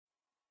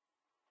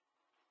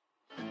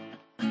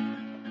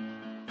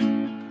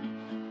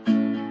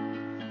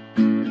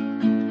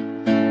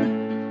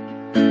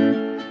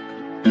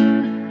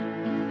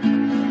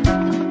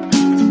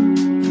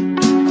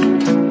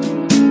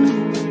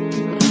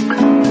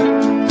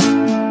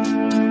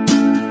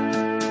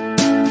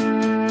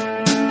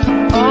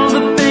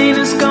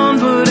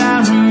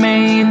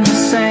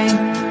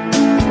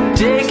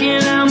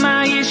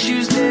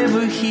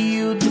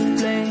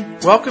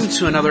Welcome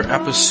to another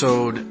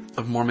episode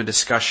of Mormon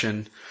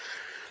Discussion.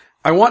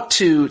 Today's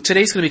going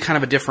to be kind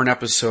of a different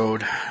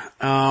episode.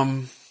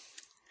 And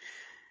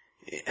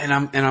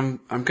I'm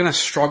going to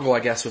struggle,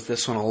 I guess, with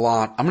this one a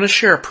lot. I'm going to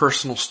share a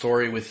personal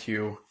story with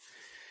you.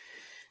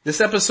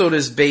 This episode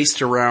is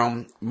based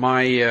around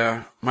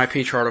my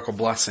patriarchal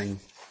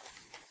blessing.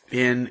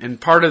 And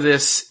part of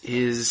this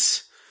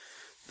is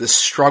the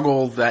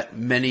struggle that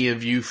many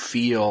of you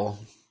feel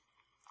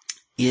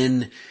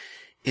in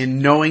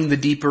knowing the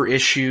deeper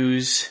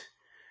issues,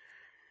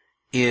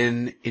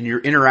 in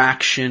your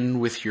interaction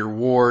with your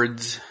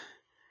wards,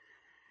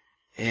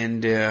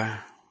 and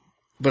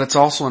but it's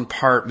also in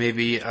part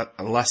maybe a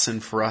lesson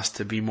for us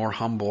to be more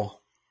humble,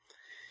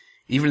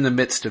 even in the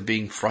midst of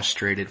being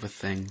frustrated with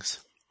things.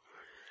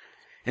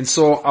 And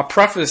so I'll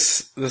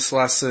preface this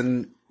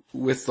lesson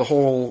with the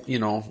whole,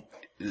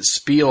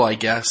 spiel, I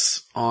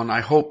guess, on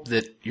I hope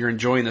that you're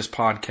enjoying this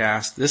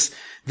podcast.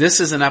 This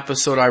is an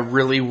episode I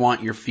really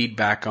want your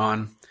feedback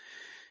on.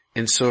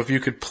 And so if you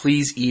could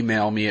please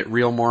email me at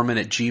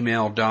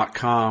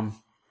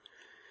realmormon@gmail.com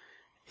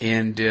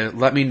and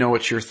let me know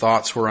what your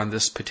thoughts were on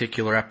this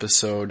particular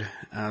episode.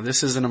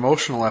 This is an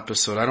emotional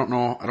episode. I don't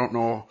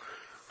know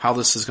how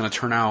this is going to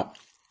turn out,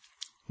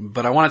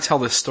 but I want to tell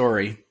this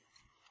story.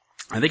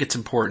 I think it's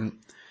important.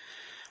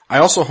 I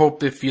also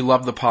hope if you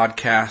love the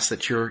podcast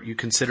that you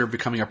consider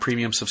becoming a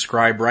premium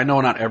subscriber. I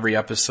know not every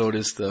episode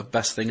is the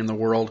best thing in the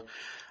world.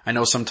 I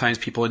know sometimes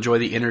people enjoy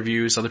the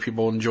interviews. Other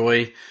people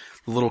enjoy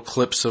the little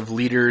clips of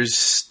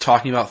leaders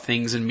talking about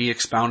things and me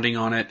expounding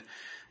on it.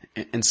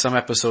 And some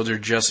episodes are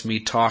just me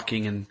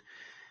talking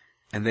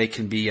and they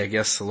can be, I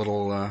guess, a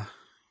little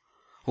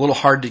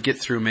hard to get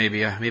through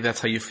maybe. Maybe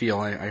that's how you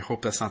feel. I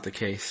hope that's not the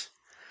case.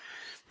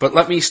 But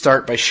let me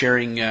start by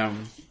sharing,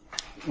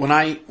 when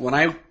I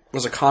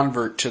was a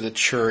convert to the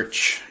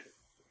church,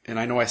 and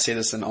I know I say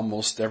this in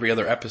almost every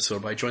other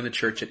episode, but I joined the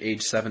church at the age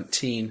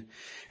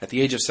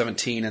of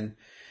 17, and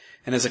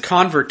as a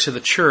convert to the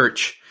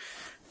church,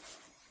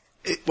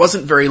 it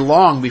wasn't very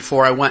long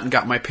before I went and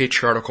got my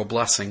patriarchal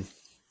blessing.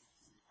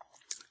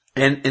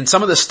 And in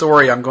some of the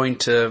story, I'm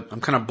kind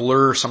of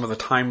blur some of the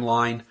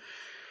timeline.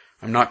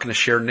 I'm not going to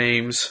share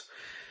names.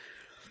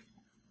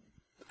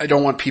 I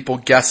don't want people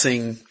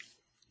guessing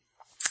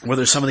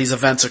whether some of these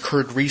events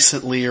occurred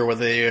recently or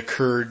whether they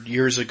occurred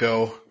years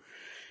ago.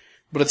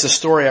 But it's a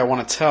story I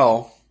want to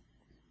tell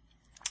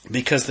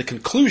because the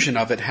conclusion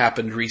of it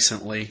happened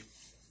recently.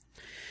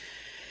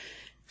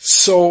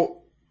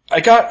 So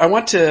I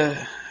went to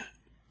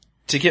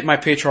get my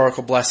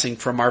patriarchal blessing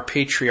from our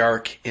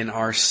patriarch in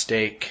our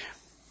stake.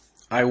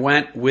 I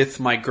went with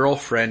my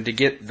girlfriend to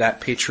get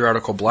that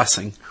patriarchal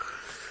blessing.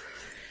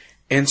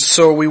 And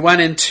so we went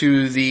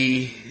into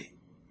the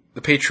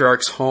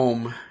patriarch's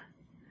home.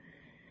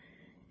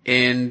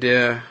 And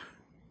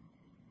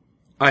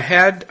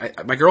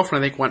my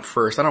girlfriend I think went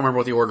first. I don't remember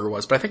what the order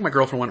was, but I think my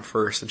girlfriend went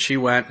first, and she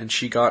went and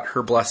she got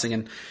her blessing,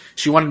 and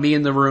she wanted me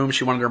in the room,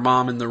 she wanted her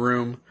mom in the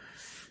room.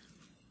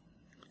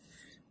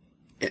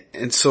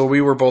 And so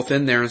we were both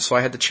in there, and so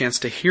I had the chance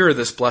to hear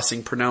this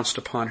blessing pronounced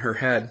upon her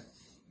head.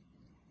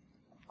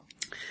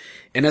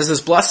 And as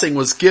this blessing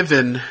was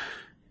given,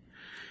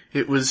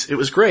 it was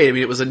great. I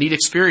mean, it was a neat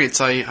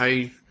experience.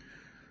 I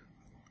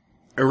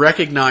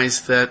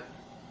recognized that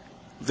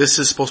this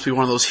is supposed to be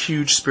one of those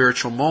huge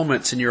spiritual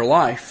moments in your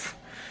life.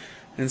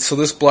 And so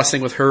this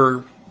blessing with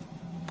her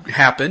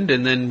happened,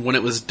 and then when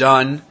it was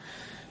done,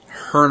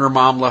 her and her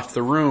mom left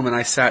the room, and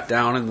I sat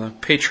down, and the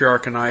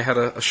patriarch and I had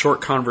a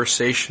short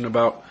conversation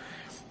about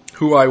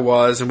who I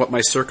was and what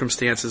my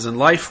circumstances in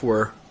life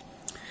were.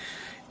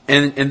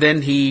 And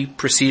then he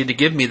proceeded to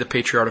give me the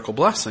patriarchal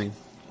blessing.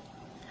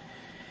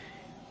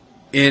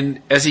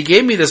 And as he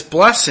gave me this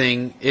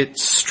blessing, it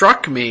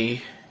struck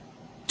me,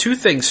 two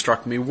things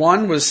struck me.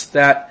 One was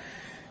that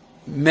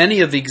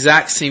many of the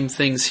exact same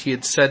things he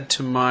had said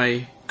to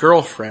my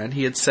girlfriend,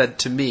 he had said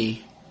to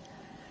me,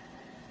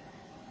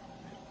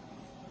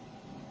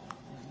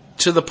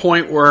 to the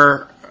point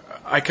where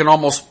I can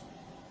almost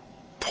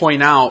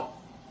point out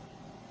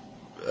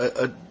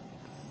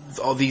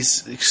all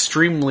these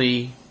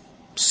extremely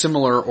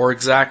similar or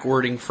exact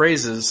wording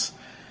phrases,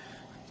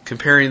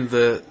 comparing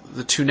the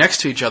two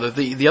next to each other.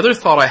 The other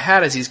thought I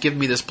had as he's giving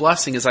me this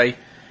blessing is I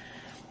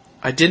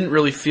didn't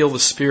really feel the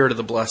spirit of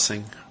the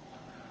blessing.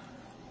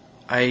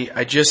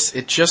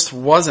 It just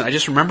wasn't. I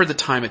just remembered the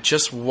time. It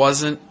just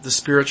wasn't the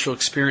spiritual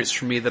experience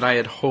for me that I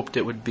had hoped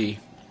it would be.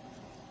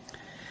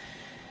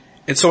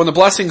 And so when the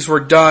blessings were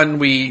done,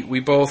 we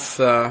both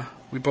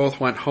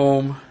went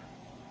home.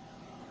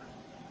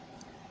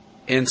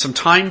 And some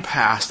time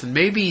passed, and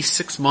maybe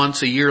 6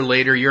 months, a year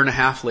later, year and a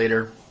half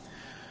later,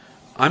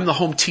 I'm the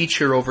home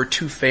teacher over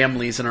two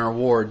families in our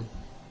ward.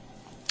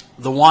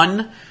 The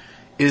one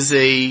is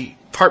a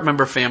part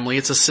member family.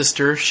 It's a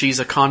sister. She's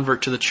a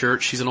convert to the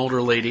church. She's an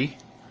older lady.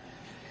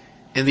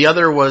 And the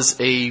other was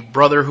a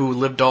brother who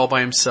lived all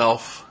by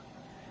himself.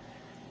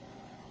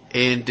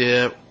 And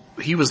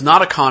he was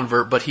not a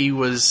convert, but he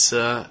was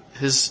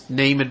his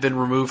name had been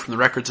removed from the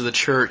records of the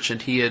church,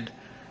 and he had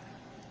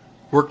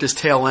worked his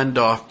tail end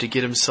off to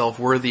get himself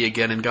worthy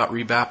again and got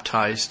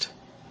rebaptized,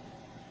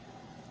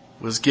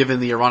 was given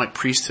the Aaronic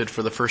priesthood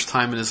for the first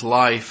time in his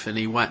life, and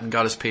he went and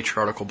got his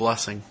patriarchal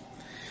blessing.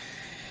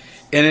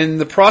 And in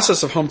the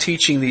process of home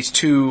teaching these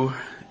two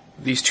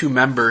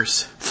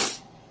members,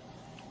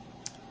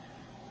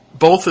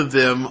 both of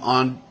them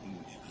on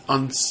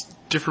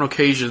different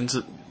occasions,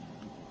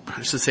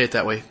 I should say it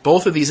that way,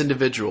 both of these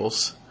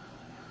individuals,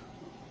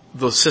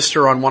 the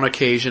sister on one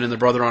occasion and the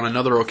brother on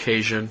another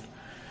occasion,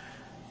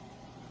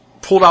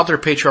 pulled out their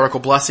patriarchal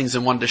blessings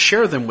and wanted to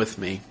share them with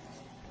me.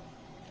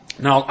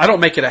 Now, I don't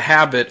make it a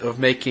habit of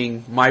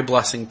making my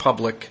blessing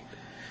public,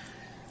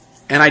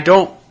 and I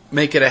don't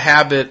make it a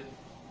habit,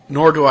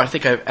 nor do I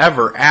think I've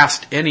ever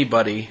asked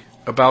anybody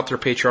about their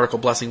patriarchal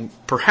blessing,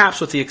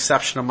 perhaps with the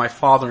exception of my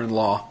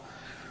father-in-law,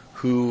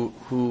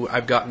 who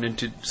I've gotten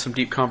into some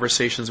deep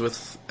conversations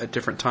with at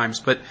different times.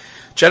 But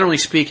generally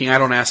speaking, I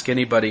don't ask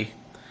anybody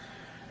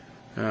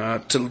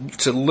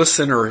to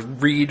listen or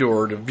read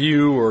or to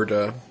view or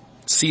to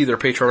see their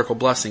patriarchal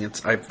blessing.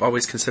 I've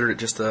always considered it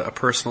just a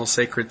personal,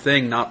 sacred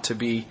thing, not to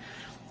be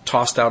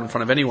tossed out in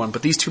front of anyone.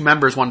 But these two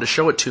members wanted to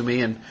show it to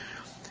me, and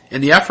in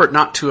the effort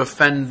not to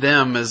offend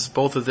them, as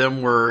both of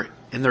them were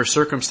in their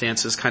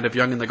circumstances kind of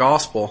young in the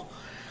gospel,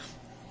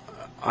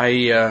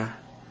 I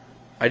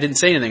didn't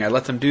say anything. I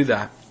let them do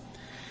that.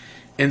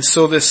 And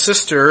so this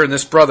sister and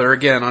this brother,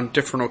 again on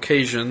different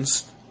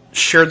occasions,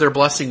 shared their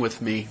blessing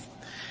with me.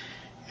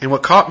 And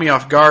what caught me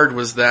off guard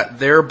was that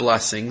their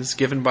blessings,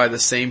 given by the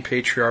same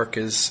patriarch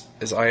as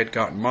I had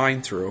gotten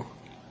mine through,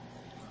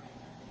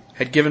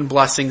 had given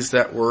blessings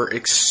that were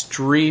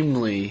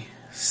extremely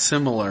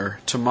similar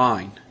to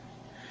mine.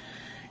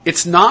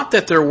 It's not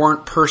that there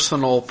weren't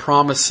personal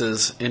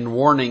promises and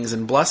warnings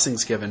and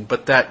blessings given,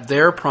 but that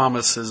their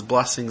promises,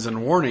 blessings,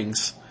 and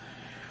warnings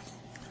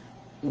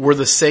were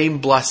the same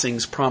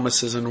blessings,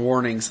 promises, and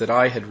warnings that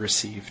I had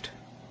received.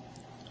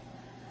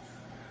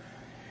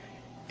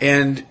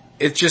 And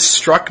it just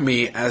struck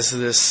me as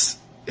this,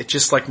 it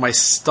just like my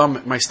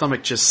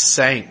stomach just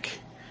sank.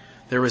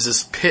 There was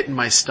this pit in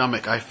my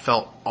stomach. I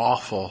felt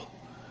awful.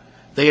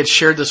 They had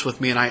shared this with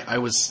me, and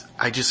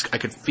I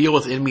could feel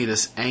within me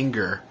this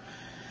anger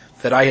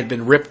that I had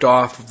been ripped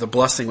off of the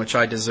blessing which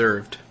I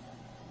deserved.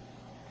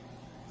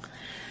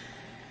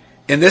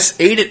 And this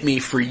ate at me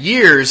for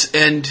years,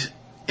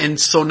 and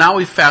so now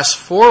we fast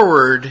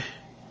forward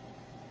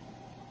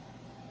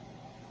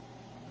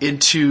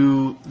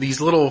into these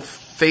little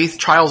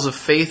trials of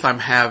faith I'm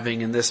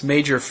having, and this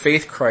major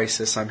faith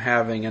crisis I'm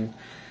having, and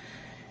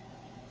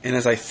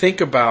as I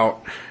think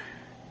about,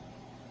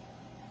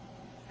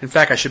 in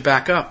fact, I should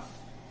back up.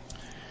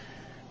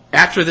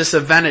 After this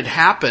event had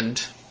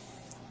happened,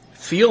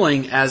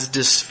 feeling as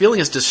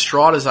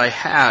distraught as I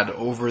had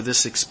over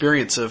this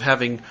experience of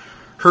having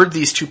heard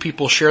these two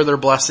people share their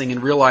blessing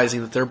and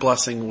realizing that their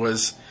blessing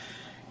was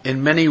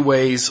in many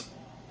ways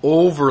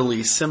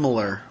overly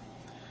similar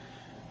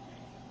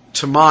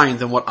to mine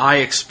than what I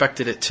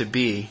expected it to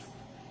be,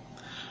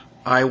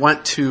 I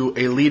went to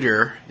a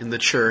leader in the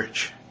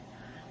church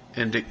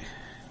and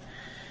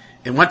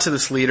went to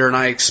this leader, and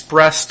I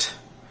expressed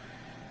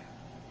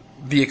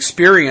the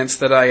experience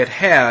that I had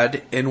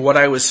had and what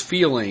I was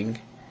feeling,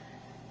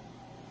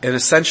 and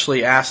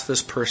essentially asked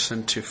this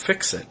person to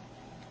fix it.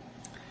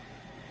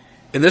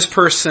 And this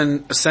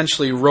person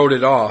essentially wrote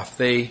it off.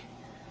 They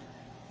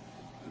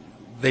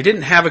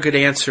didn't have a good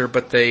answer,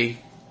 but it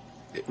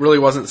really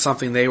wasn't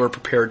something they were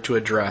prepared to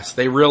address.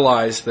 They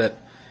realized that,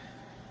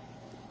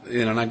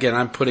 and again,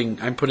 I'm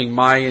putting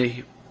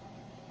my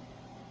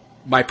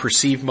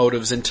perceived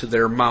motives into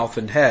their mouth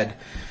and head.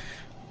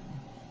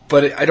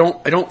 But I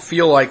don't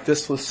feel like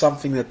this was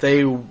something that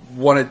they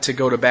wanted to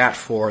go to bat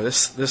for.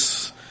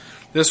 This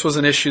was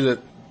an issue that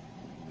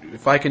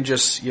if I can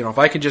just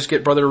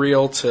get Brother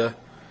Real to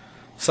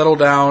settle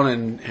down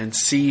and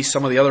see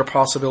some of the other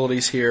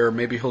possibilities here,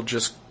 maybe he'll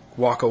just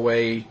walk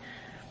away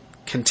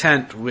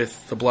content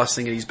with the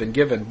blessing that he's been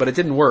given. But it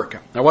didn't work.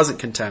 I wasn't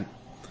content.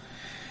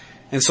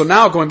 And so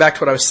now, going back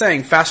to what I was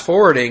saying, fast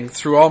forwarding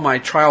through all my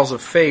trials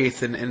of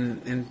faith and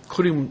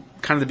including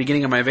kind of the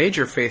beginning of my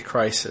major faith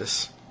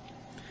crisis,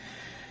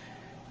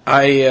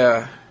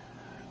 I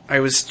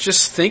was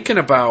just thinking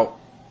about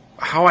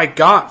how I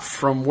got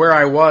from where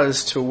I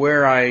was to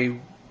where I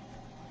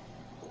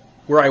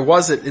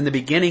was in the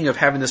beginning of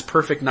having this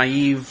perfect,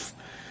 naive,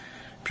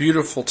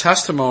 beautiful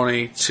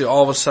testimony to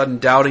all of a sudden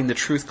doubting the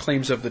truth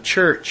claims of the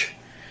church.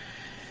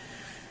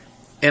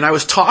 And I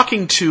was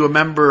talking to a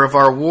member of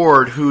our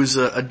ward who's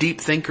a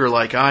deep thinker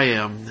like I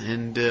am,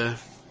 and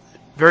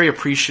very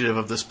appreciative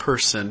of this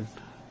person.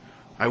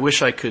 I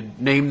wish I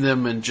could name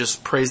them and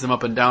just praise them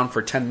up and down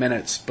for 10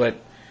 minutes, but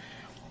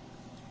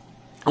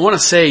I want to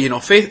say,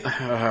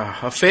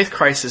 a faith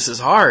crisis is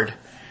hard.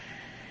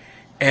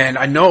 And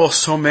I know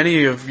so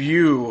many of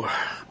you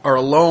are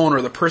alone,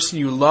 or the person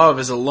you love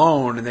is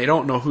alone, and they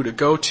don't know who to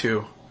go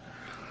to.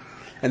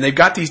 And they've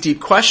got these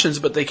deep questions,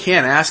 but they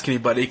can't ask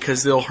anybody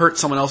because they'll hurt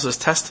someone else's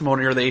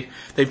testimony, or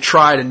they've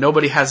tried and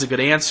nobody has a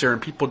good answer,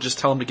 and people just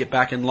tell them to get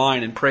back in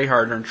line and pray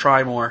harder and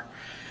try more.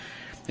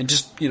 And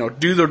just,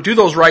 do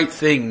those right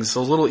things,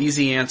 those little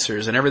easy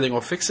answers, and everything will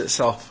fix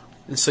itself.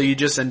 And so you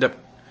just end up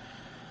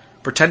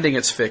pretending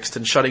it's fixed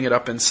and shutting it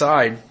up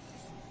inside.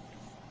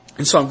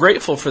 And so I'm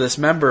grateful for this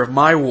member of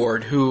my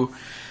ward who,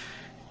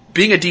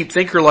 being a deep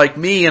thinker like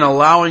me and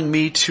allowing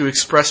me to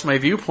express my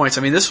viewpoints.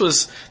 I mean, this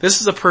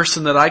is a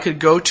person that I could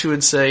go to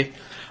and say,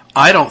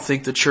 I don't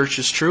think the church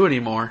is true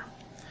anymore.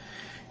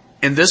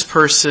 And this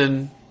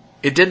person,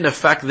 it didn't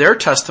affect their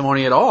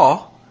testimony at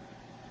all.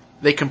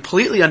 They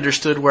completely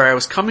understood where I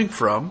was coming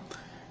from.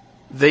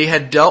 They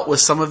had dealt with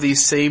some of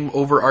these same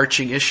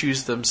overarching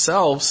issues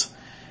themselves.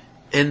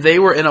 And they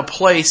were in a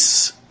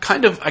place,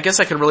 kind of, I guess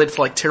I can relate it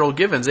to like Terrell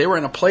Givens. They were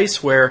in a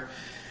place where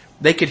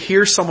they could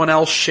hear someone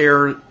else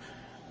share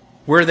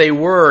where they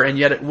were, and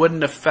yet it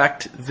wouldn't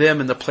affect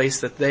them in the place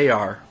that they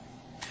are.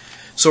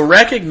 So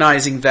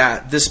recognizing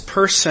that, this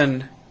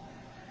person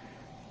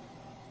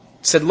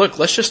said, look,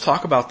 let's just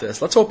talk about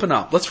this. Let's open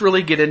up. Let's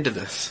really get into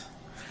this.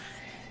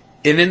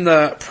 And in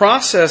the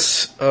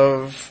process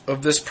of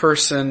this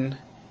person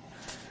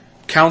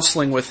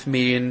counseling with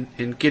me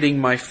and getting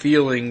my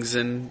feelings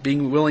and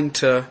being willing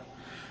to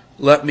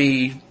let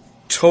me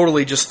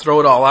totally just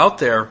throw it all out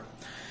there,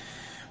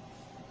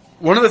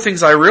 one of the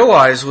things I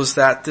realized was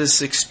that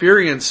this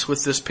experience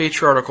with this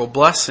patriarchal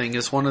blessing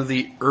is one of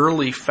the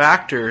early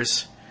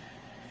factors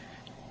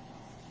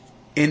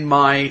in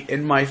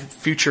my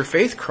future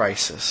faith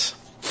crisis.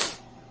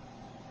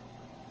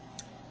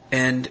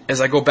 And as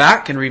I go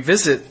back and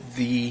revisit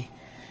the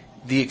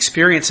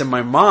experience in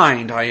my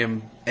mind, I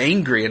am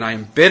angry and I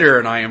am bitter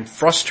and I am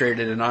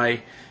frustrated and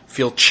I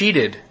feel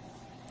cheated.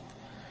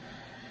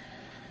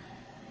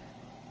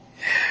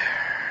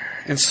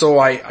 And so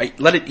I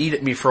let it eat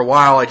at me for a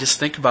while. I just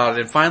think about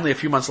it. And finally, a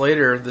few months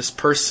later, this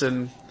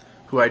person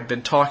who I'd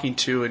been talking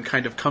to and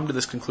kind of come to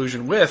this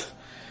conclusion with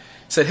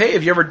said, hey,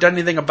 have you ever done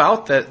anything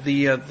about that,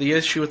 the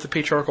issue with the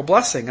patriarchal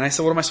blessing? And I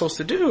said, what am I supposed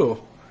to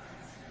do?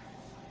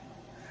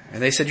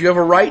 And they said, you have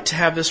a right to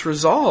have this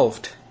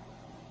resolved.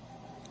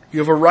 You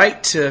have a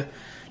right to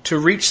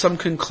reach some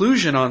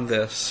conclusion on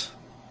this.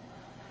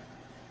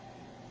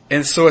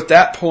 And so at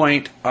that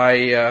point,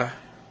 I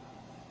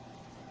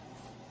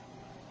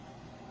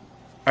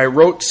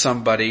wrote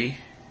somebody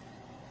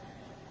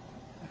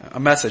a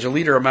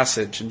leader a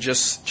message, and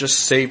just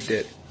saved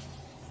it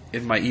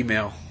in my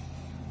email.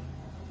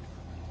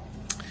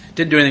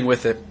 Didn't do anything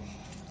with it.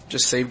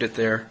 Just saved it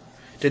there.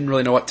 Didn't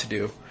really know what to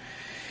do.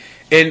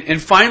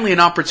 And finally an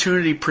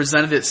opportunity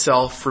presented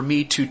itself for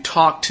me to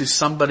talk to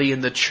somebody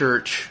in the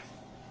church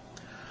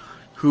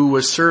who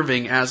was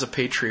serving as a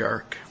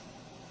patriarch.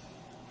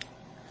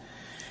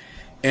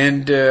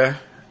 And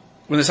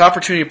when this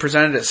opportunity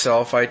presented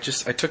itself, I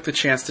took the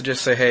chance to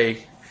just say,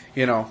 hey,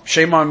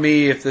 shame on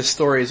me if this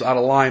story is out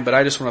of line, but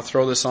I just want to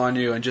throw this on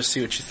you and just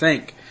see what you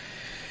think.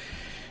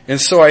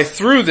 And so I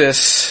threw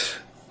this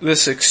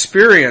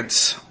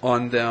experience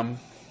on them,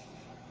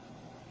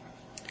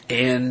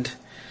 and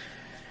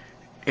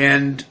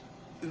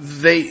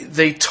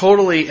they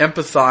totally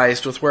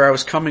empathized with where I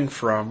was coming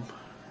from,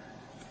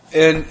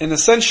 and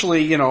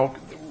essentially,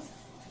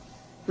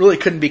 really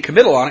couldn't be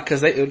committal on it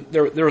because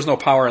there was no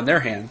power in their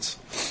hands.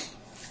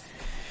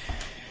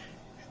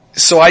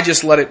 So I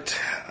just let it.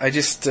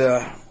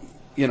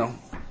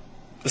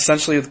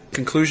 Essentially the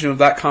conclusion of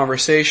that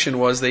conversation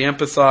was they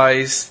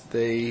empathized.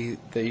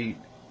 They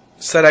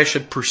said I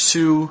should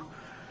pursue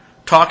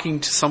talking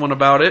to someone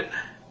about it.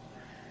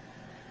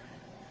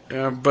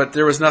 But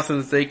there was nothing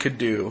that they could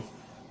do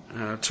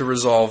to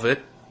resolve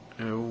it.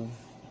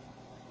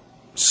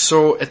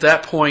 So at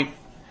that point,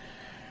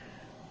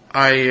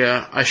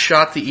 I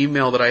shot the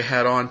email that I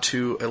had on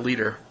to a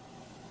leader,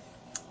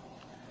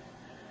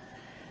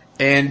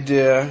 and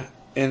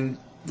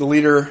the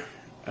leader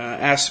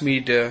asked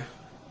me to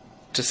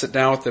sit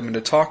down with them and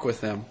to talk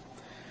with them.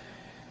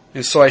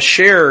 And so I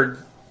shared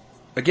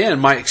again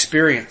my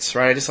experience.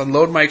 Right, I just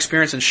unload my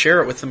experience and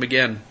share it with them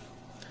again.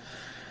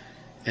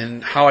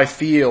 And how I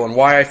feel and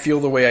why I feel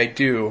the way I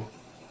do.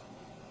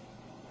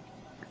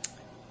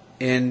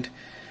 And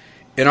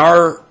in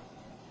our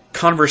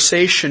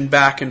conversation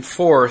back and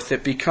forth,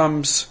 it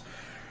becomes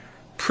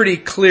pretty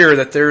clear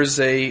that there's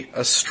a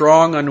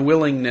strong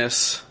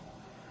unwillingness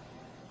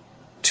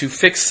to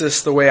fix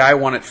this the way I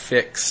want it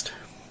fixed.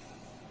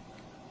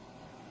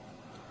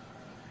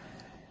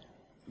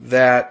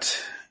 That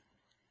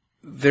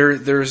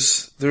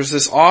there's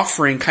this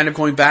offering, kind of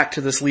going back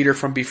to this leader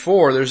from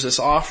before, there's this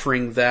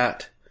offering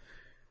that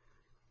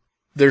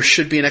there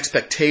should be an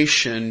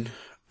expectation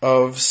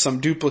of some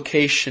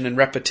duplication and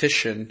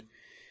repetition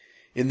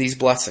in these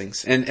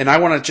blessings. And I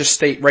want to just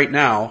state right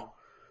now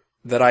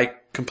that I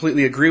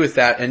completely agree with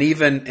that. And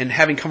even in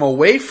having come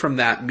away from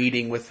that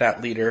meeting with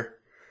that leader,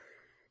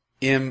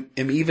 am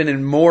even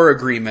in more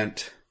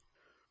agreement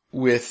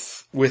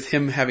with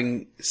him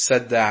having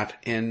said that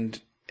and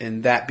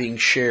that being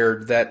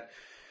shared, that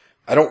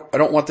I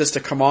don't want this to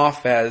come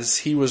off as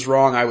he was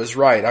wrong, I was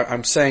right.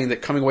 I'm saying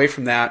that coming away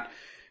from that,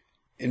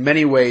 in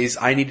many ways,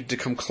 I needed to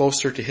come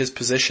closer to his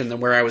position than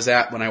where I was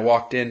at when I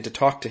walked in to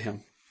talk to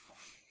him.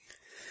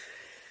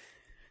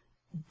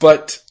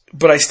 But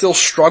but I still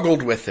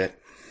struggled with it.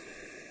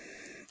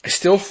 I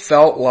still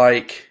felt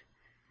like,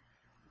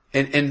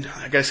 and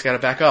I guess I gotta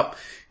back up.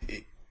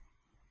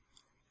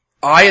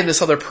 I and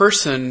this other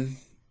person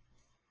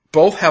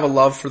both have a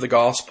love for the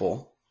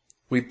gospel.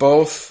 We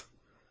both,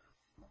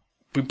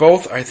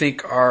 I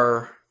think,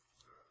 are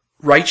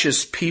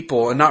righteous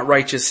people, and not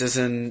righteous as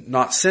in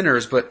not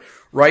sinners, but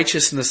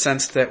righteous in the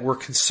sense that we're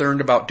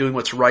concerned about doing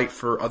what's right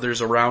for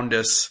others around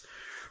us.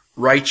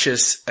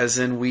 Righteous as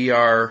in we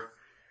are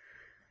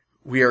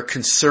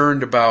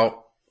concerned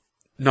about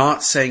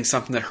not saying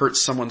something that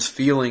hurts someone's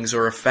feelings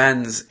or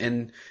offends,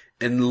 and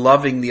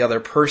loving the other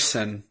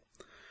person.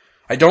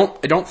 I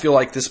don't feel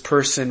like this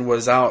person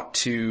was out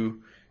to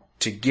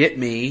get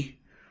me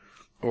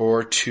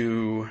or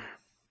to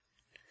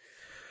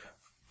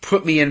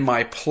put me in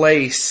my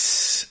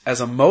place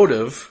as a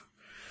motive.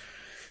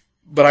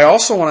 But I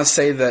also want to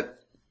say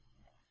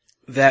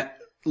that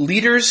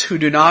leaders who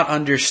do not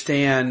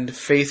understand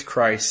faith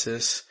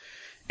crisis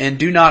and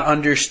do not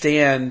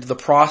understand the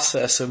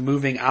process of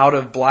moving out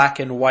of black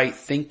and white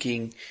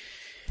thinking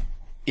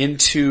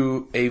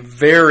into a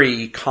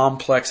very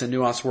complex and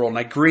nuanced world. And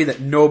I agree that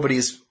nobody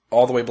is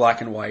all the way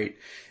black and white,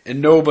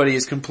 and nobody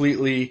is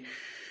completely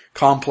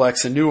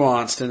complex and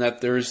nuanced, and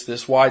that there's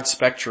this wide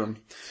spectrum.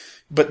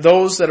 But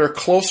those that are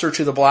closer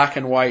to the black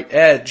and white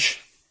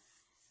edge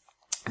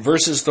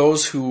versus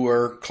those who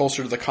are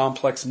closer to the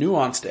complex,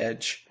 nuanced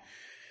edge,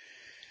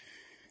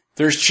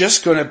 there's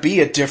just going to be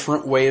a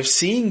different way of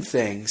seeing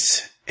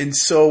things. And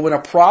so when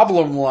a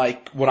problem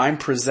like what I'm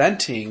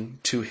presenting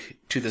to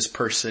this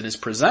person is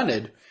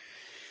presented,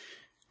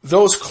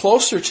 those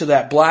closer to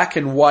that black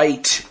and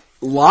white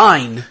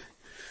line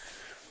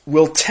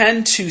will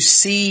tend to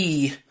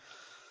see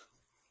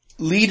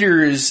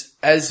leaders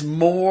as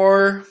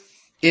more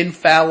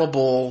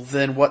infallible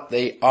than what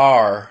they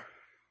are.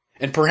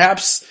 And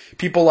perhaps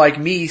people like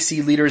me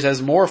see leaders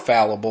as more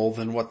fallible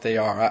than what they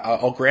are.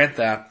 I'll grant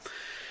that.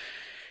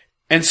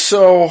 And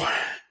so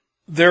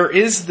there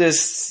is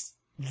this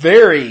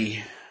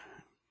very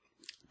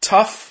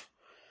tough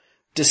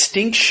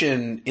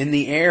distinction in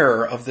the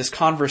air of this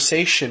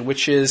conversation,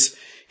 which is,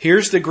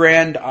 here's the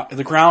ground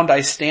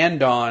I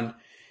stand on.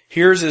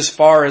 Here's as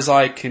far as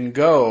I can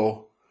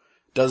go.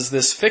 Does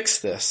this fix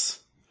this?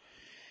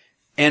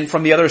 And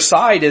from the other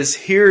side is,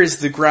 here is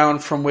the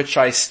ground from which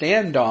I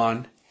stand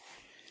on.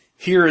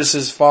 Here is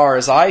as far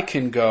as I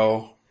can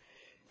go.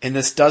 And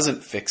this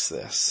doesn't fix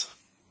this.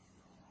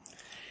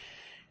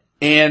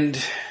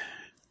 And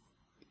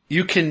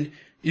you can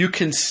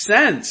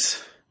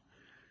sense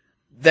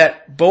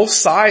that both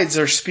sides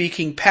are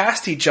speaking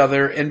past each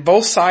other, and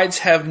both sides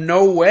have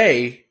no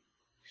way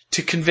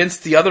to convince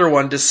the other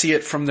one to see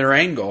it from their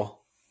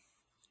angle.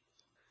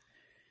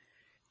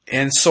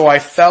 And so I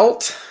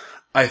felt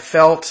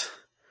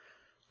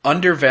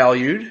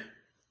undervalued.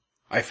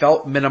 I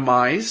felt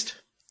minimized.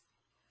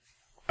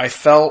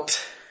 And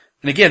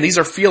again, these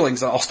are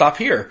feelings. I'll stop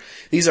here.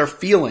 These are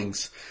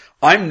feelings.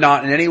 I'm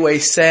not in any way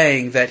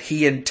saying that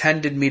he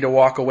intended me to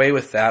walk away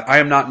with that. I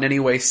am not in any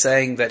way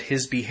saying that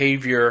his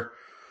behavior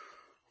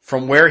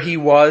from where he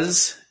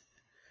was,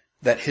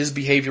 that his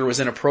behavior was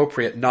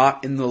inappropriate.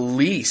 Not in the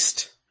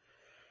least.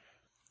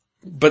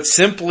 But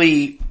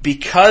simply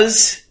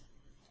because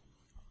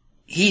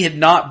he had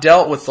not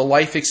dealt with the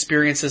life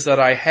experiences that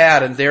I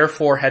had, and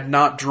therefore had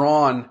not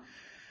drawn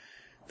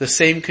the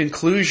same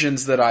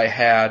conclusions that I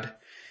had,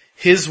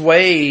 his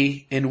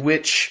way in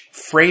which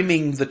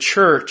framing the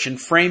church and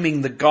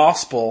framing the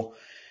gospel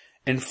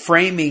and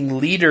framing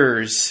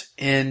leaders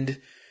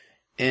and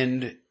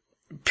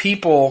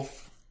people,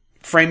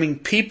 framing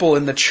people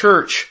in the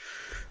church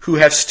who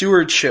have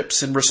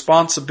stewardships and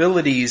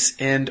responsibilities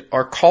and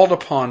are called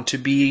upon to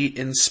be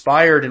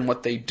inspired in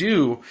what they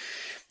do,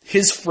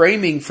 his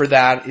framing for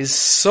that is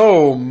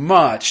so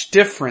much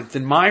different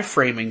than my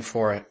framing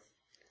for it.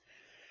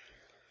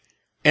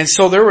 And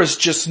so there was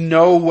just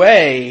no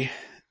way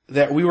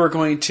that we were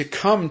going to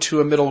come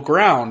to a middle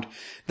ground.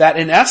 That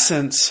in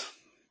essence,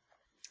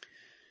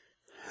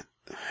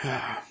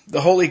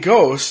 the Holy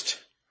Ghost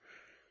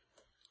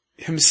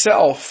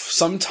himself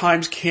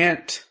sometimes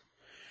can't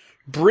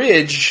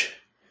bridge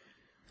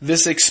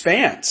this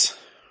expanse.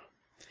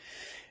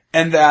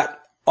 And that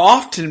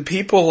often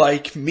people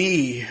like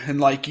me and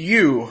like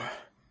you,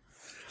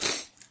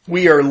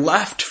 we are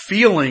left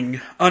feeling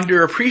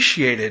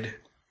underappreciated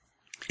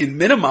and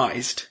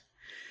minimized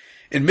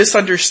and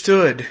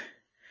misunderstood.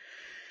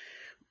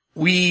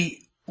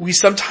 We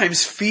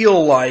sometimes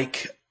feel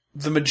like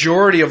the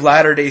majority of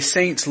Latter-day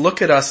Saints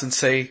look at us and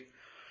say,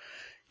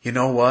 you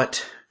know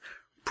what?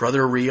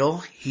 Brother Real,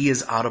 he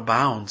is out of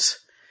bounds.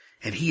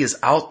 And he is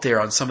out there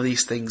on some of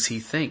these things he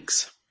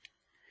thinks.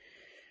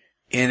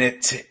 And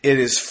it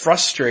is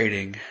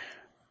frustrating.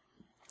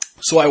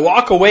 So I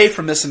walk away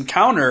from this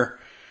encounter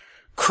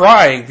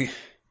crying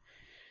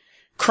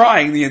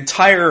the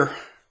entire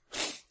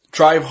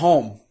drive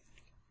home.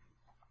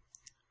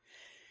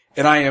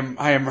 And I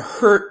am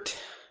hurt.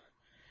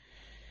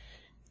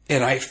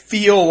 And I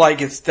feel like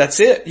that's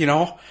it, you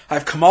know.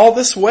 I've come all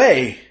this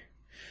way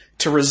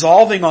to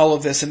resolving all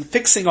of this and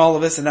fixing all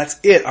of this, and that's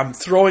it. I'm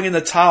throwing in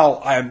the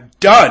towel. I'm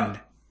done.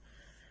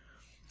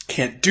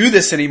 Can't do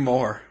this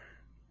anymore.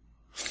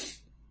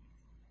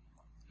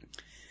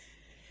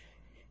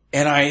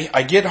 And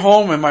I get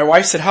home and my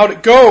wife said, how'd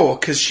it go?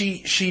 Cause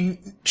she's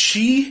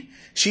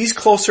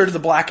closer to the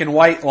black and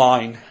white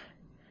line,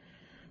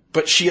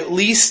 but she at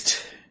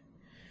least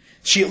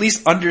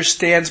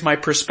understands my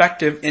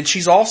perspective, and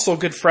she's also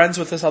good friends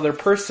with this other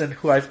person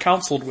who I've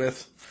counseled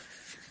with.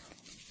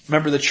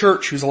 Member of the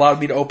church who's allowed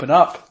me to open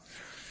up.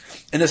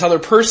 And this other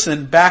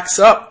person backs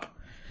up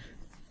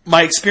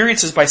my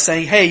experiences by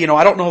saying, hey,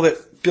 I don't know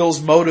that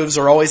Bill's motives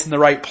are always in the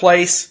right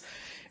place,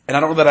 and I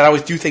don't know that I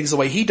always do things the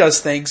way he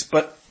does things,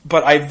 but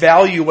I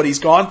value what he's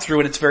gone through,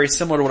 and it's very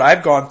similar to what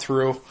I've gone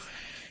through.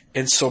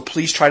 And so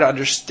please try to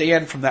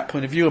understand from that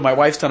point of view. And my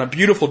wife's done a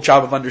beautiful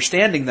job of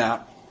understanding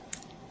that.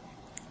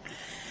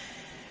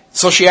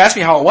 So she asked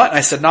me how it went, and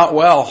I said, not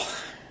well.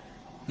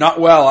 Not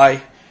well.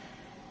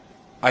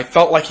 I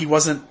felt like he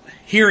wasn't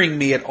hearing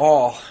me at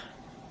all.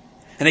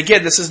 And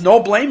again, this is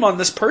no blame on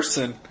this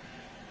person.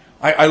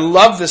 I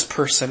love this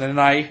person, and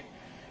I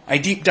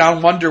deep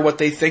down wonder what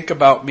they think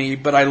about me,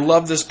 but I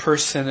love this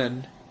person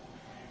and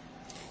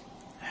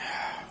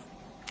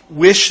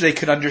wish they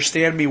could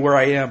understand me where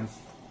I am.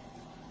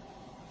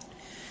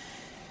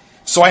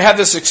 So I had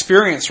this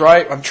experience,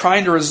 right? I'm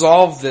trying to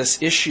resolve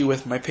this issue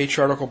with my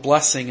patriarchal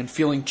blessing and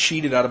feeling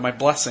cheated out of my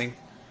blessing.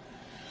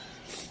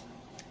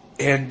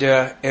 And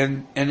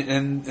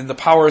the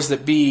powers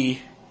that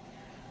be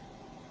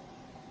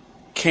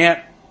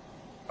can't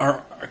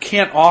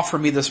offer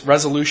me this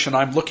resolution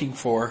I'm looking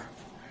for.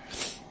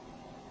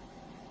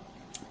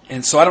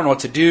 And so I don't know what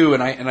to do,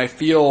 and I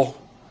feel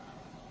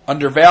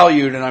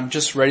undervalued, and I'm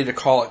just ready to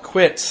call it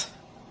quits.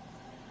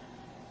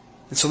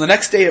 And so the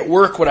next day at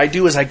work, what I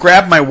do is I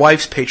grab my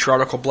wife's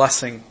patriarchal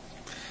blessing,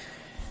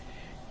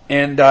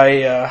 and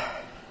I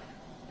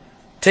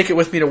take it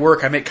with me to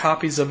work. I make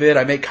copies of it.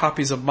 I make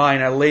copies of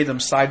mine. I lay them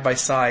side by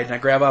side, and I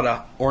grab out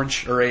a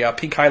orange or a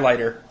pink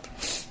highlighter,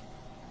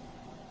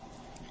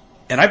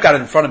 and I've got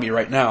it in front of me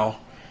right now.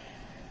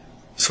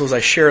 So as I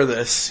share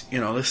this,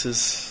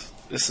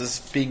 this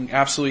is being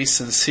absolutely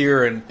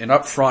sincere and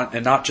upfront,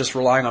 and not just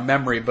relying on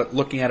memory, but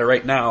looking at it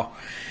right now.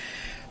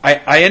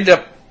 I end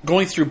up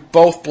going through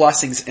both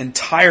blessings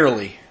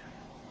entirely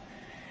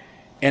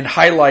and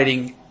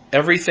highlighting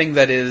everything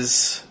that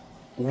is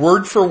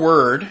word for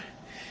word,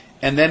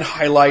 and then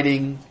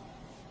highlighting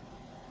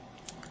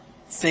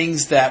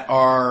things that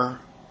are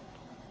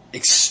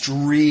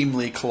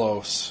extremely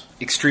close.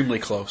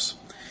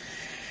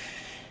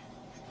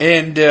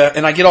 And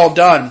I get all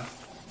done,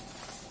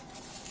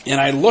 and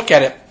I look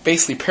at it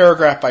basically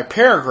paragraph by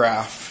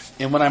paragraph,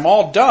 and when I'm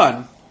all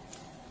done,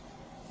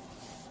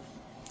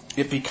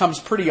 it becomes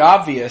pretty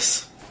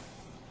obvious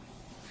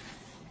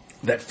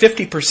that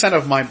 50%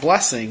 of my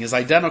blessing is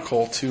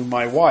identical to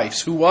my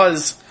wife's, who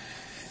was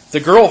the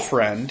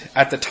girlfriend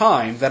at the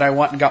time that I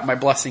went and got my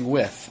blessing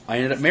with. I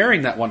ended up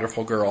marrying that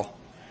wonderful girl.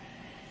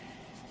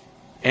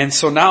 And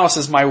so now this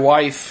is my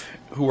wife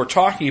who we're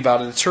talking about,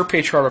 and it's her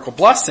patriarchal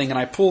blessing, and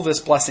I pull this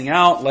blessing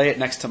out, lay it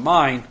next to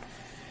mine.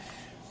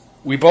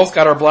 We both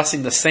got our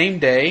blessing the same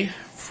day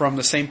from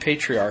the same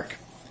patriarch.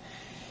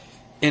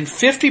 And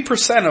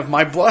 50% of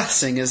my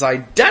blessing is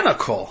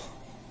identical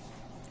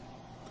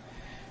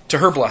to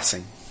her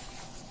blessing.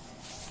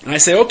 And I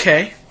say,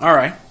 okay, all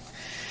right.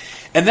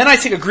 And then I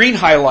take a green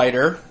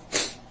highlighter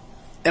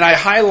and I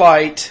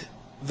highlight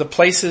the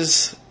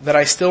places that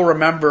I still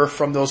remember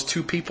from those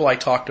two people I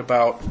talked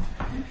about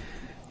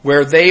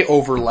where they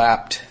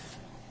overlapped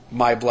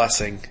my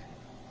blessing.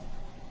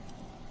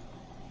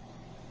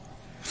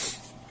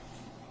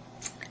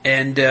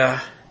 And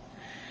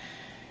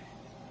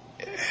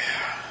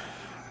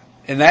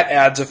that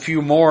adds a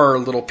few more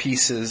little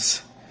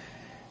pieces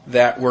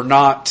that were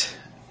not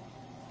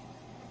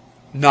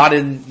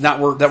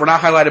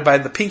highlighted by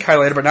the pink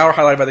highlighter, but now are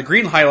highlighted by the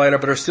green highlighter,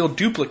 but are still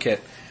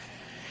duplicate.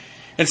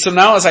 And so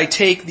now as I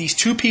take these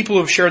two people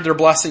who have shared their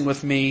blessing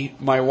with me,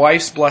 my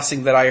wife's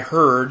blessing that I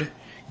heard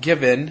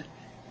given,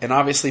 and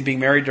obviously being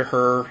married to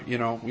her,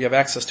 we have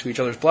access to each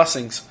other's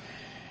blessings.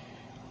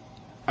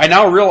 I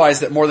now realize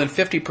that more than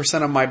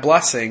 50% of my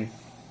blessing,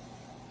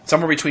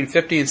 somewhere between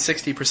 50 and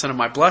 60% of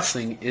my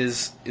blessing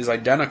is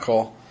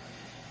identical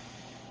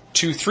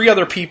to three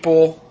other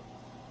people,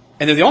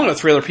 and they're the only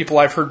three other people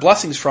I've heard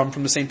blessings from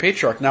the same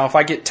patriarch. Now, if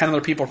I get 10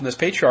 other people from this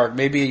patriarch,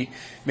 maybe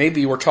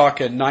we're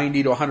talking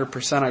 90 to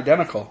 100%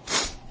 identical.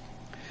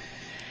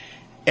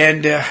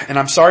 And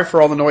I'm sorry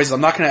for all the noises.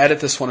 I'm not going to edit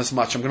this one as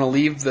much. I'm going to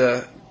leave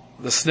the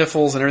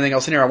sniffles and everything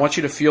else in here. I want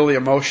you to feel the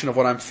emotion of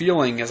what I'm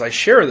feeling as I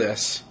share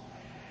this,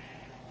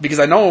 because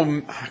I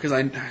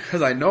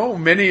know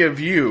many of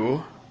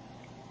you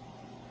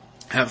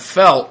have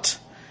felt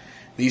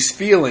these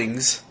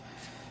feelings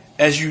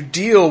as you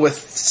deal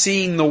with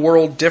seeing the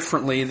world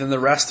differently than the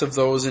rest of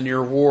those in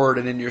your ward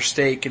and in your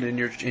stake and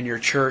in your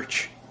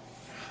church.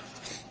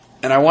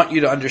 And I want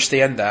you to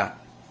understand that.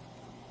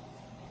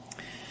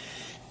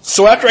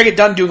 So after I get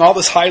done doing all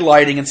this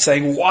highlighting and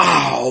saying,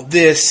 wow,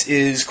 this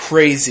is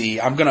crazy,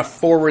 I'm going to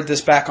forward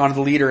this back onto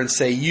the leader and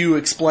say, you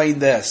explain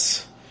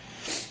this.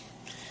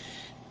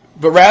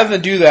 But rather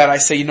than do that, I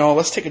say,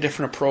 let's take a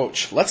different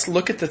approach. Let's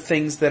look at the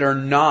things that are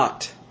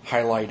not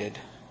highlighted.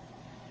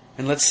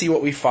 And let's see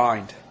what we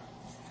find.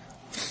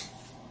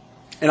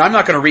 And I'm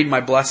not going to read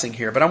my blessing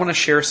here, but I want to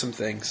share some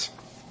things.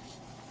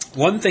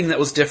 One thing that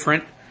was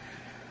different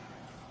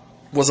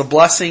was a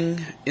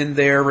blessing in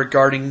there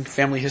regarding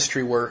family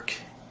history work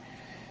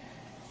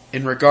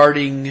and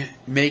regarding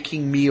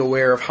making me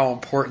aware of how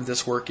important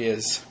this work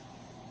is.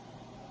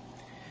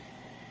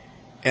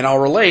 And I'll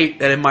relate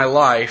that in my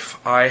life,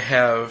 I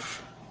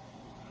have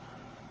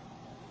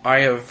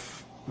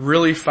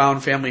really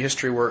found family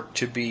history work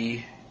to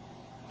be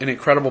an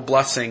incredible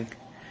blessing.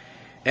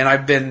 And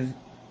I've been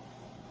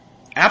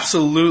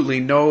absolutely,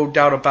 no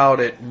doubt about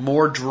it,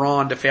 more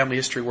drawn to family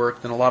history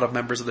work than a lot of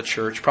members of the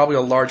church, probably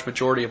a large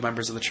majority of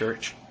members of the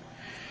church.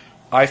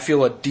 I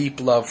feel a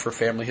deep love for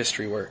family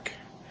history work.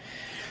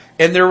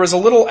 And there was a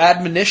little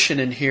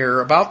admonition in here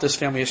about this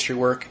family history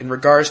work in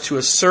regards to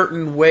a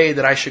certain way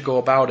that I should go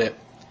about it.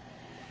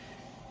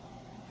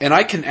 And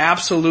I can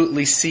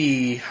absolutely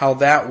see how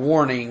that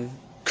warning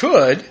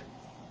could,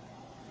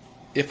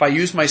 if I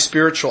use my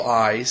spiritual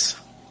eyes,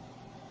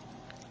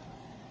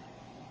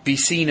 be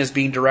seen as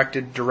being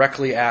directed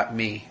directly at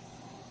me.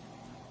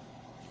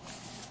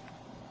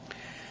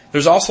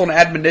 There's also an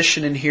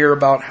admonition in here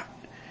about,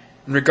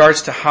 in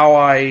regards to how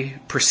I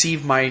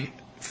perceive my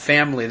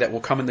family that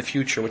will come in the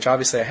future, which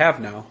obviously I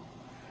have now,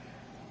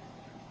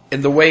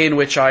 and the way in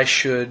which I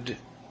should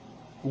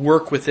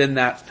work within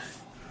that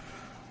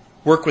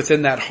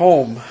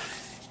home.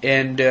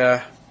 And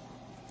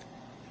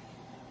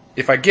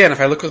if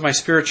I look with my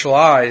spiritual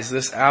eyes,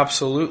 this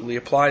absolutely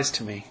applies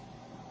to me.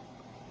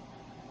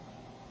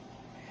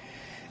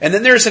 And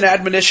then there's an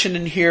admonition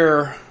in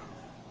here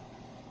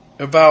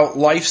about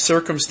life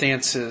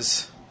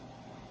circumstances.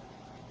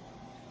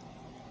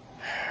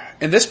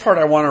 And this part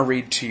I want to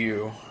read to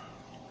you.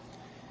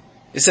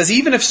 It says,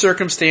 even if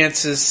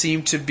circumstances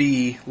seem to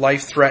be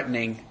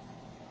life-threatening,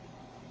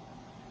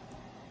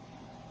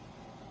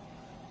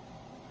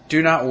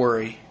 do not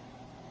worry,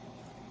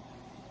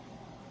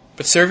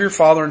 but serve your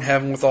Father in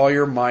heaven with all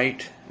your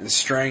might and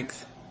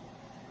strength,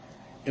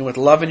 and with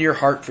love in your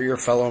heart for your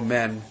fellow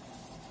men.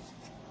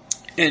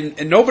 And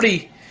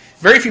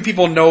very few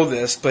people know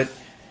this, but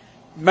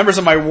members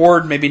of my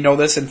ward maybe know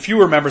this, and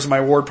fewer members of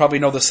my ward probably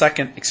know the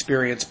second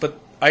experience. But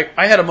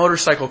I had a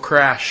motorcycle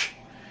crash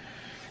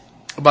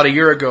about a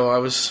year ago. I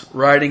was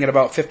riding at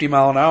about 50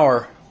 mile an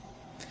hour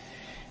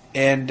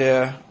and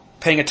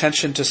paying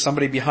attention to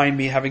somebody behind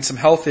me having some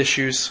health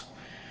issues.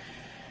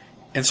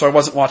 And so I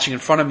wasn't watching in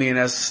front of me, and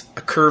as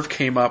a curve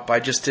came up, I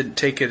just didn't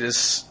take it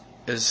as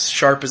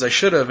sharp as I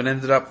should have, and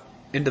ended up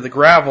into the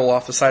gravel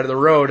off the side of the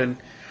road, and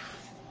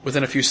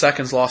within a few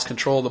seconds lost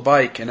control of the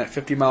bike, and at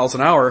 50 miles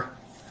an hour,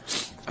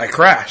 I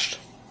crashed.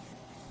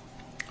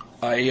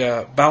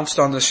 I bounced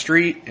on the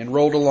street and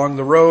rolled along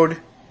the road,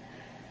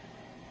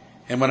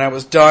 and when I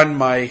was done,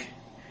 my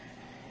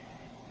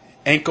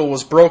ankle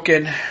was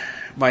broken,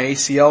 my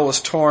ACL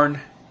was torn,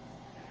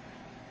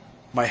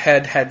 my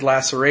head had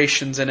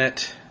lacerations in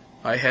it,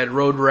 I had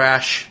road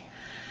rash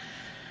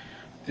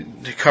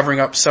covering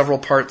up several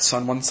parts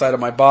on one side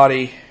of my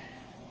body,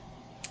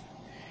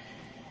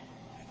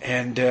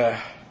 and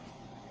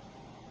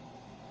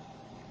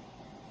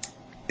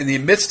in the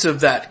midst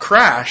of that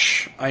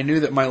crash, I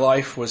knew that my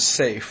life was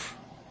safe.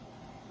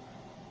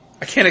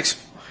 I can't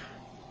explain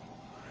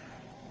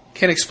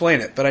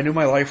it, but I knew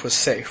my life was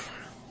safe.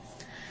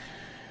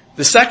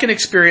 The second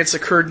experience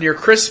occurred near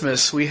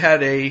Christmas. We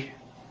had a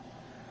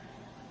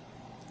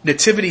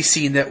nativity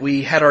scene that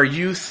we had our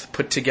youth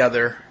put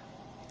together.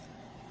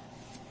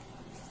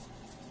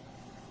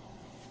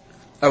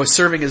 I was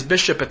serving as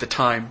bishop at the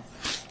time,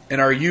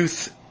 and our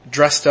youth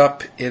dressed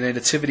up in a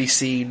nativity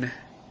scene.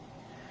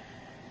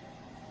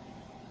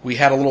 We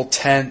had a little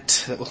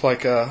tent that looked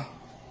like a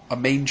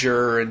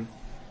manger, and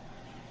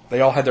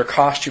they all had their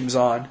costumes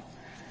on.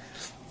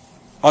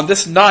 On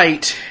this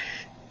night,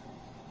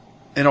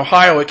 in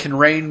Ohio, it can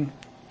rain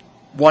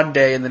one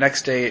day, and the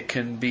next day it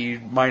can be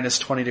minus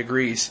 20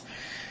 degrees.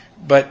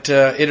 But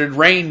it had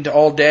rained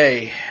all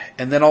day,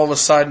 and then all of a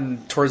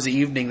sudden, towards the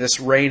evening, this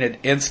rain had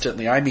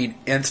instantly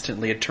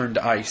had turned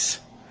to ice.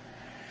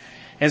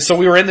 And so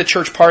we were in the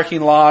church parking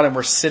lot, and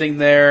we're sitting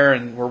there,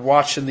 and we're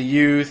watching the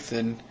youth,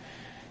 and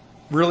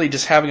really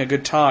just having a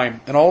good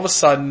time. And all of a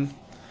sudden,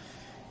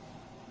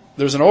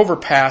 there's an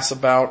overpass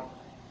about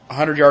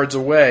 100 yards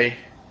away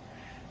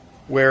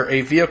where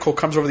a vehicle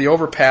comes over the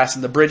overpass,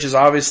 and the bridge is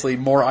obviously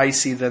more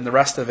icy than the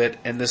rest of it,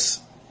 and this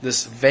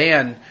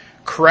van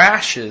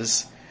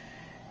crashes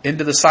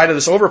into the side of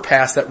this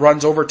overpass that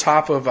runs over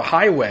top of a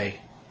highway.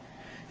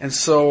 And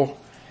so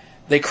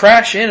they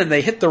crash in and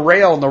they hit the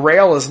rail, and the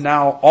rail is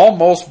now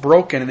almost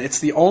broken, and it's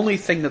the only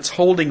thing that's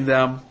holding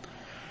them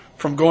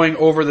from going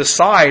over the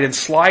side and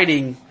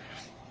sliding,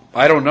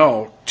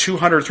 200,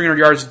 300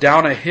 yards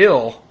down a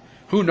hill,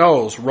 who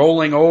knows,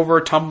 rolling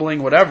over,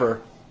 tumbling,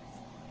 whatever.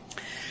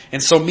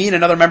 And so me and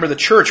another member of the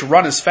church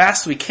run as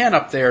fast as we can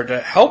up there to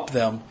help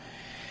them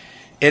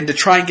and to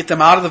try and get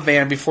them out of the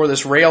van before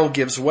this rail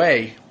gives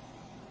way.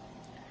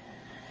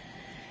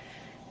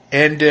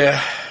 And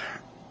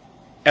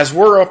as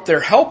we're up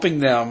there helping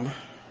them,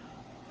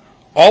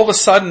 all of a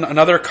sudden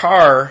another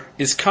car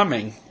is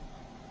coming.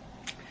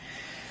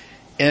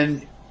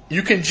 And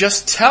you can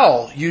just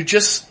tell,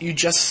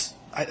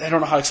 I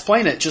don't know how to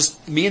explain it,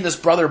 just me and this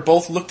brother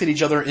both looked at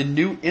each other and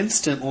knew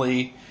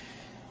instantly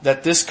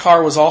that this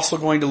car was also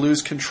going to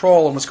lose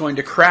control and was going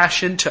to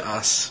crash into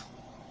us.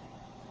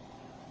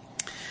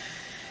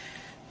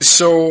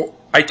 So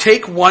I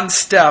take one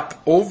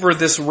step over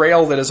this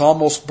rail that is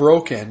almost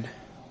broken,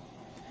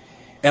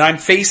 and I'm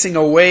facing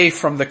away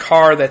from the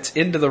car that's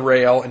into the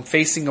rail and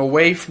facing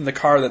away from the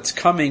car that's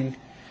coming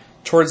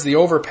towards the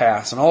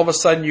overpass. And all of a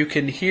sudden you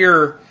can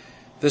hear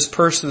this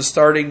person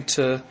starting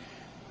to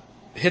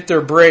hit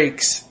their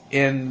brakes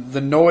and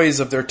the noise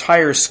of their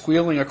tires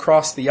squealing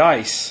across the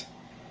ice.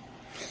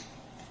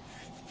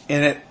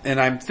 And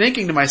I'm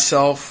thinking to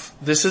myself,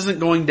 this isn't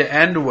going to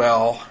end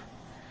well.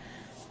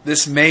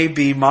 This may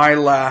be my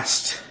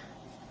last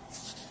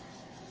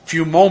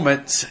few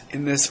moments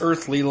in this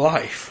earthly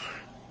life.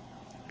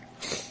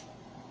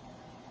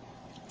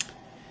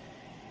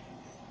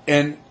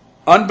 And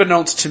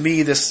unbeknownst to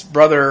me, this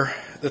brother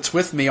that's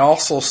with me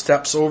also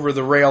steps over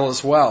the rail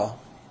as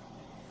well.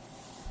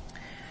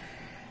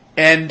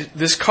 And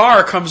this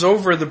car comes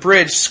over the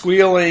bridge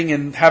squealing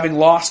and having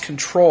lost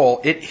control.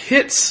 It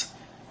hits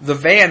the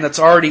van that's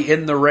already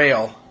in the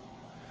rail.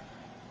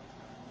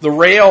 The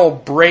rail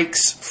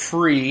breaks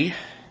free.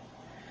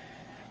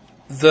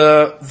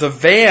 The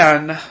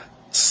van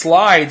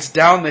slides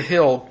down the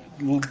hill.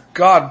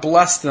 God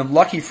bless them.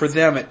 Lucky for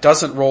them, it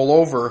doesn't roll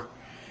over.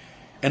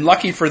 And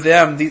lucky for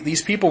them,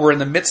 these people were in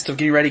the midst of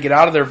getting ready to get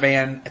out of their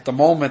van at the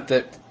moment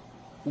that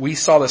we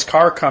saw this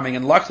car coming.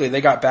 And luckily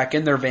they got back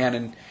in their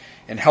van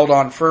and held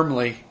on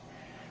firmly.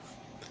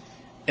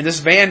 And this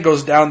van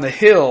goes down the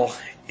hill.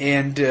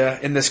 And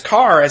in this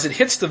car, as it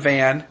hits the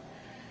van,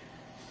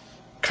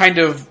 kind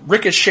of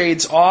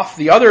ricochets off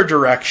the other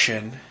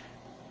direction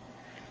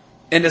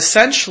and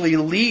essentially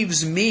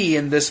leaves me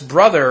and this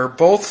brother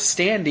both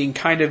standing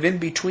kind of in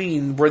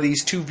between where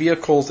these two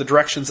vehicles, the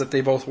directions that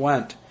they both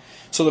went.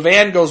 So the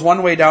van goes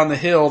one way down the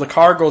hill, the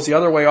car goes the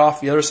other way off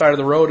the other side of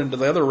the road into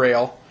the other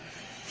rail.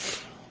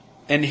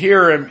 And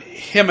here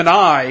him and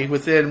I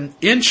within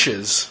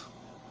inches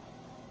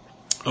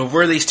of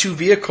where these two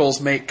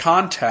vehicles make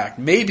contact,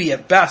 maybe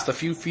at best a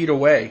few feet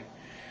away.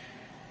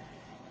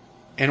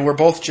 And we're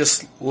both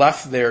just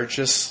left there,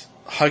 just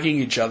hugging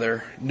each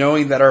other,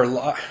 knowing that our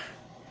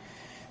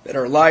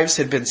lives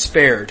had been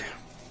spared.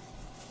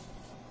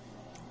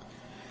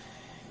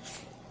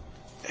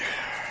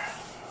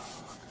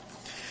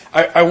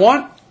 I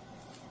want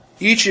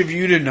each of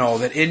you to know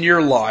that in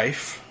your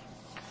life,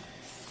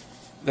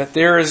 that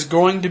there is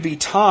going to be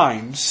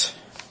times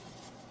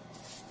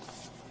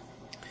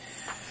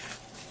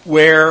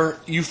where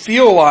you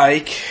feel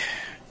like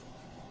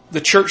the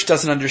church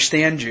doesn't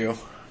understand you.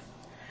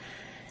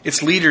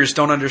 Its leaders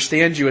don't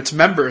understand you. Its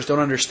members don't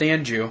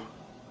understand you.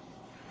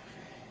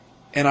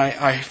 And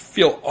I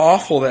feel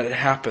awful that it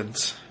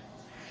happens.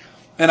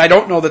 And I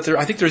don't know that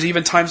I think there's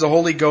even times the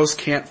Holy Ghost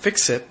can't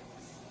fix it.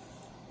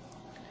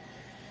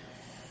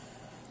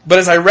 But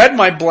as I read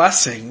my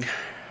blessing,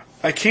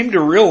 I came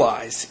to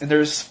realize, and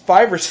there's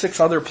 5 or 6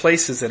 other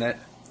places in it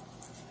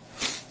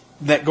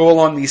that go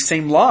along these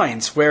same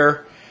lines,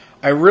 where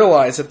I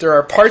realize that there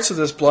are parts of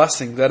this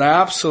blessing that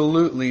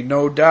absolutely,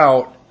 no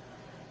doubt,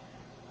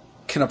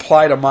 can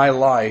apply to my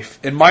life,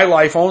 and my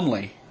life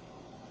only.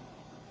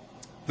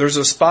 There's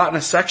a spot in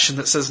a section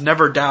that says,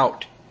 never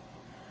doubt.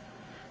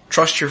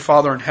 Trust your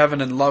Father in heaven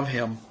and love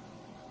Him.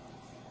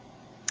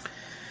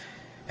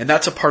 And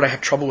that's a part I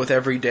have trouble with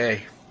every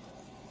day.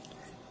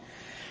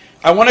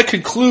 I want to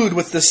conclude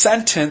with the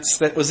sentence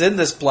that was in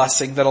this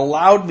blessing that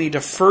allowed me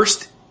to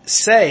first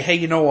say, hey,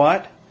 you know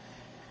what?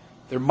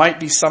 There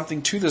might be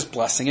something to this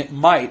blessing. It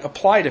might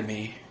apply to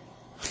me.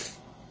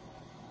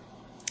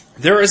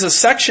 There is a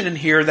section in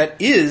here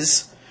that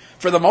is,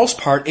 for the most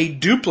part, a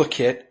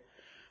duplicate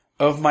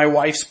of my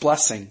wife's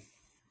blessing,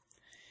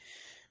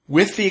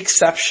 with the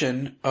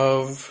exception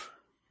of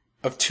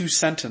 2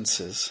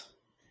 sentences.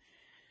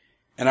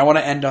 And I want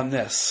to end on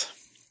this.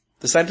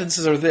 The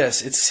sentences are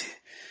this.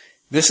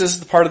 This is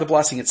the part of the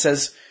blessing. It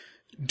says,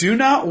 do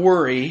not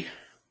worry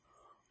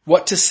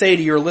what to say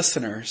to your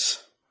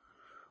listeners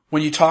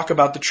when you talk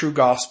about the true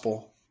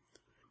gospel.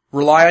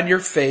 Rely on your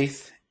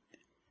faith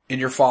in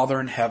your Father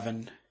in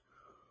heaven,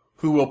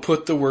 who will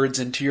put the words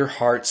into your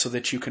heart so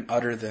that you can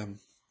utter them.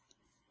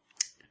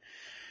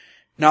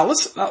 Now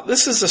listen,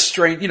 this is a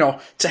strange,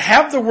 to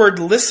have the word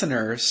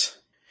listeners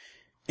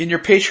in your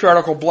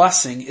patriarchal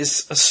blessing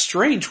is a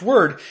strange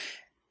word.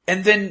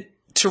 And then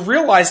to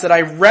realize that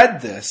I read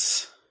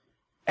this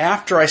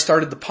after I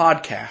started the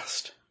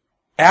podcast,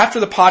 after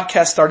the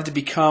podcast started to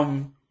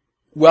become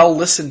well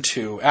listened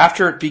to,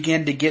 after it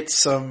began to get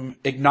some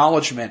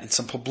acknowledgement and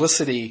some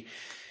publicity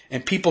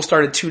and people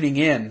started tuning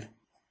in,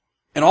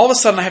 And all of a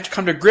sudden I have to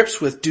come to grips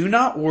with, do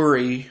not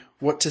worry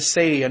what to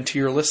say unto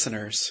your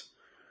listeners.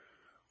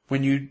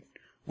 When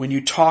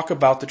you talk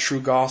about the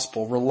true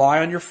gospel, rely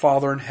on your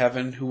Father in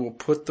heaven who will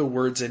put the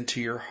words into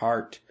your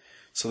heart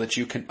so that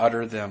you can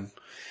utter them.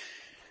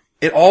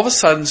 It all of a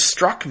sudden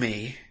struck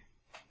me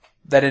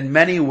that in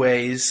many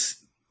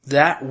ways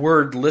that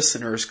word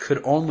listeners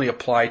could only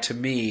apply to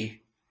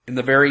me in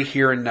the very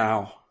here and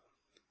now.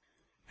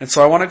 And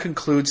so I want to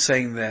conclude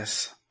saying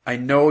this. I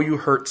know you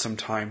hurt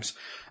sometimes.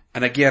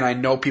 And again, I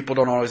know people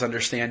don't always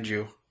understand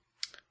you.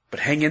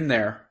 But hang in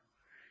there.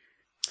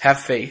 Have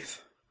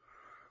faith.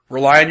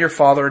 Rely on your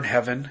Father in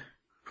heaven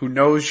who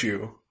knows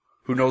you,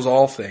 who knows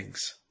all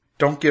things.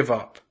 Don't give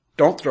up.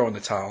 Don't throw in the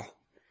towel.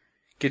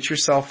 Get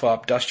yourself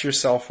up, dust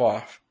yourself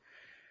off,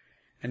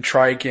 and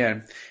try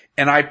again.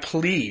 And I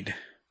plead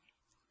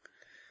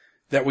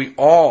that we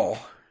all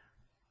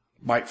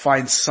might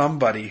find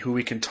somebody who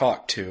we can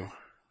talk to,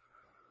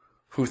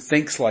 who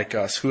thinks like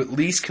us, who at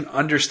least can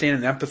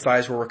understand and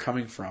empathize where we're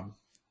coming from.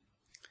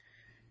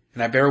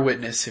 And I bear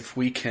witness, if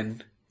we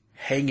can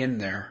hang in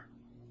there,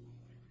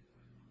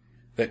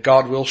 that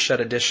God will shed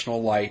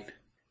additional light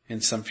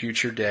in some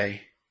future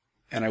day.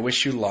 And I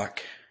wish you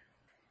luck.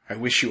 I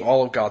wish you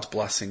all of God's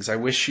blessings. I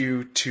wish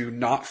you to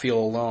not feel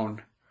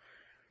alone.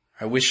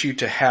 I wish you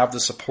to have the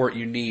support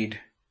you need.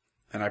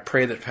 And I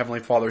pray that Heavenly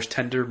Father's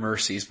tender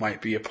mercies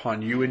might be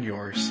upon you and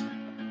yours.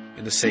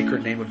 In the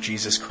sacred name of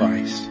Jesus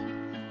Christ.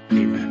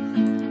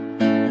 Amen.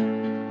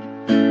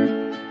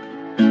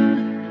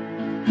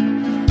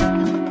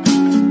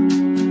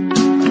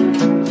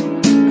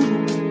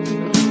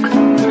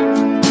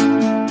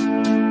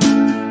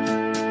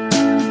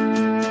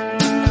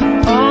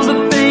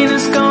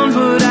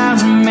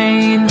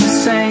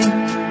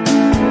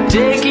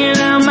 Taking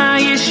out my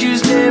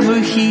issues never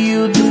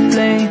healed the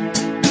flame,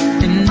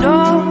 and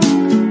all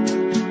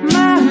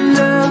my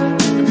love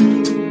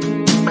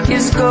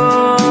is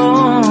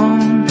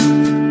gone.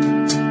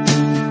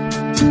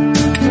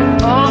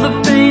 All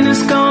the pain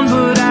is gone,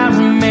 but I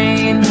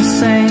remain the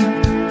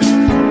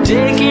same.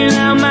 Taking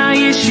out my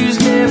issues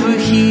never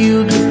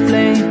healed the